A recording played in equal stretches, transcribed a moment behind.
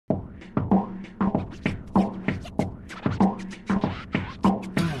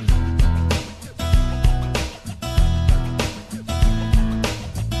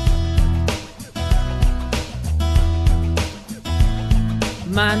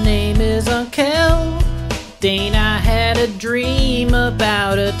name is Uncle Dane. I had a dream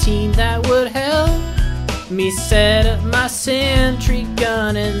about a team that would help me set up my sentry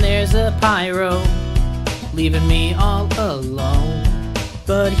gun, and there's a Pyro leaving me all alone.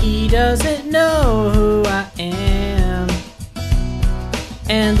 But he doesn't know who I am,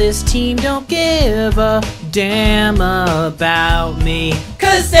 and this team don't give a damn about me,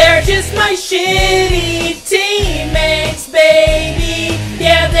 'cause they're just my shitty teammates, baby.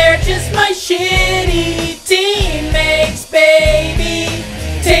 Yeah, they're just my shitty teammates, baby.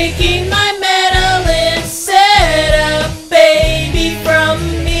 Taking my medal and set up, baby, from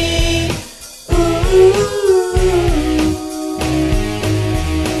me. Ooh.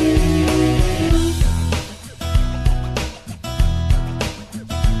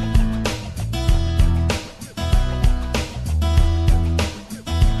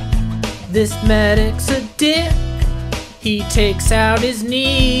 This medic's a dick. He takes out his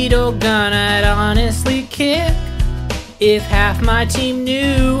needle gun. I'd honestly kick if half my team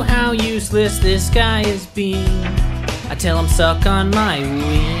knew how useless this guy is being. I tell him suck on my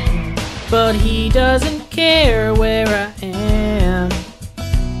ween, but he doesn't care where I am,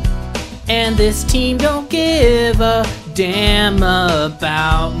 and this team don't give a damn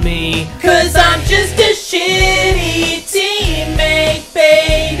about me, 'cause I'm just a shitty teammate,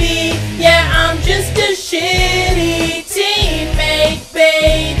 baby. Yeah, I'm just a shitty teammate,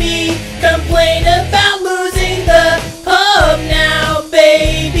 baby. Complain about losing the pub now,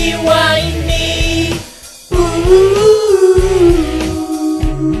 baby. Why me? Ooh.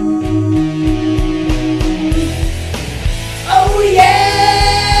 Oh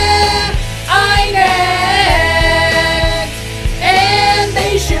yeah, I know. And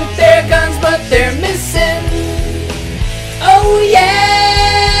they shoot their guns, but they're missing. Oh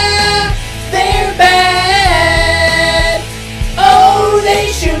yeah, they're bad. Oh,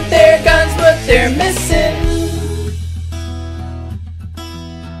 they shoot their guns, but they're missing.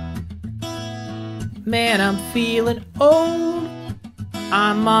 Man, I'm feeling old.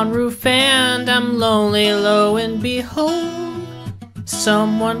 I'm on roof and I'm lonely, lo and behold,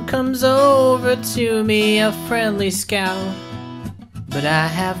 someone comes over to me, a friendly scout. But I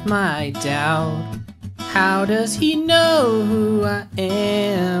have my doubt. How does he know who I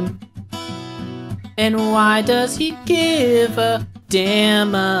am? And why does he give a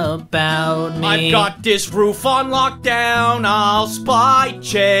damn about me? I've got this roof on lockdown, I'll spy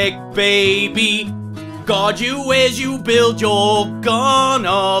check, baby. Guard you as you build your gun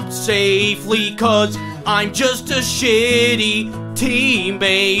up safely, 'cause I'm just a shitty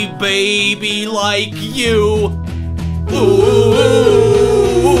teammate, baby, like you. Ooh.